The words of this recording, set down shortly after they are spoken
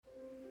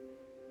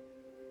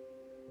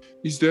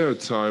Is there a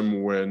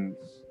time when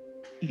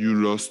you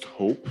lost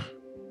hope?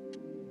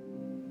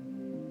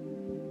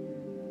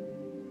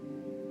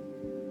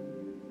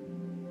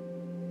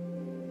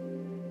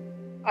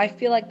 I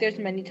feel like there's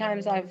many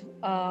times I've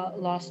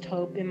lost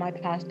hope in my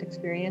past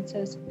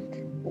experiences.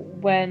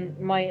 When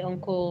my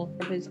uncle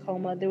from his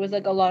coma, there was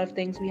like a lot of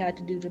things we had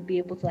to do to be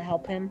able to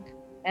help him,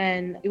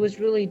 and it was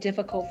really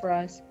difficult for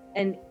us.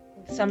 And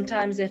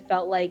sometimes it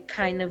felt like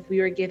kind of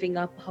we were giving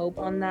up hope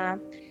on that.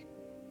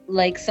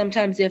 Like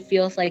sometimes it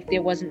feels like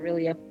there wasn't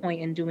really a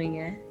point in doing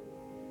it.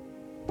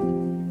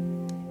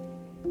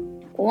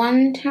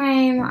 One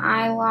time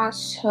I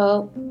lost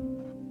hope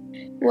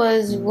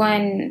was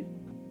when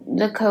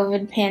the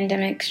COVID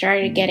pandemic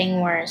started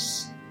getting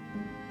worse.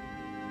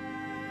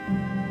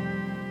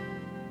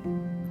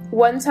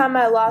 One time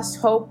I lost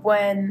hope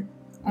when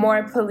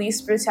more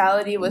police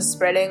brutality was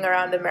spreading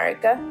around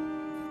America.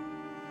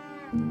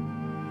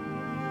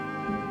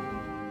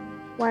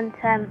 One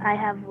time I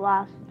have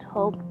lost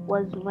hope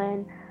was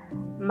when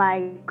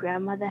my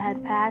grandmother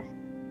had passed.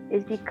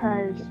 Is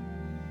because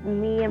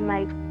me and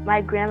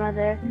my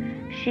grandmother,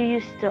 she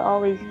used to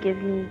always give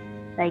me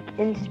like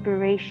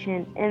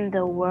inspiration in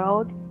the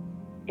world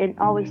and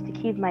always to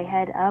keep my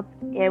head up.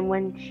 And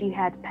when she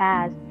had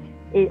passed,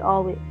 it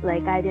always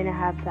like I didn't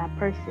have that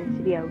person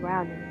to be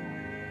around anymore.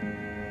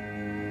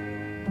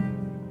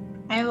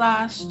 I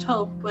lost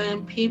hope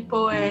when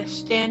people were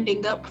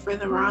standing up for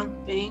the wrong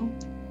thing,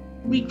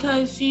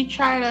 because you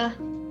try to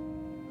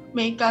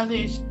make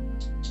others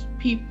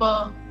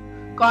people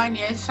go on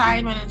your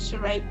side when it's the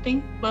right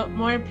thing, but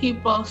more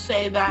people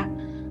say that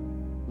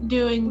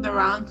doing the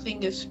wrong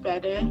thing is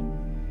better.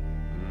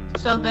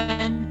 So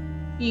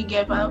then you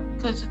give up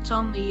because it's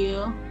only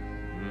you.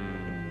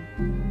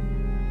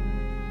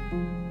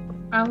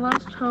 I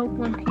lost hope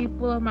when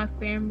people in my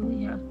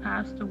family have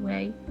passed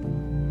away.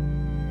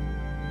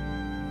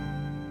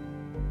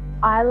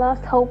 I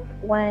lost hope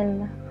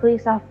when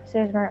police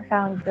officers weren't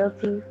found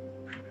guilty.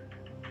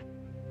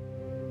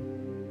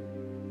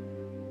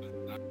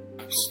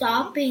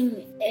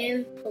 Stopping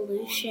air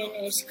pollution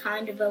is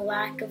kind of a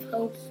lack of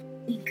hope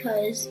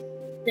because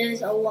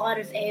there's a lot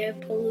of air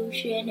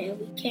pollution and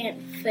we can't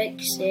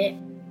fix it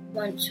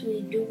once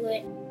we do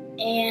it.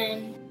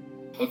 And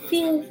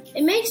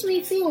it makes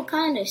me feel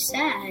kind of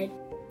sad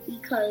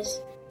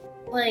because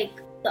like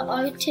the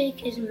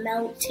Arctic is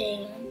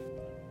melting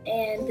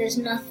and there's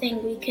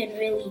nothing we can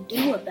really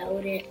do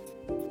about it.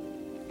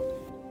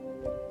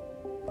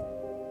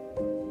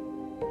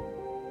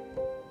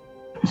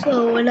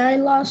 So when I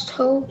lost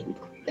hope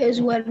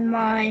is when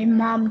my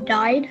mom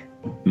died.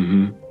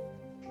 Mm-hmm.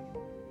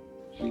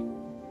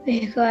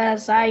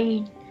 Because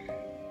I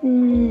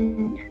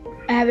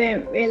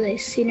haven't really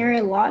seen her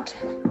a lot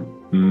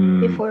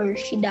before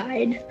she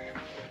died.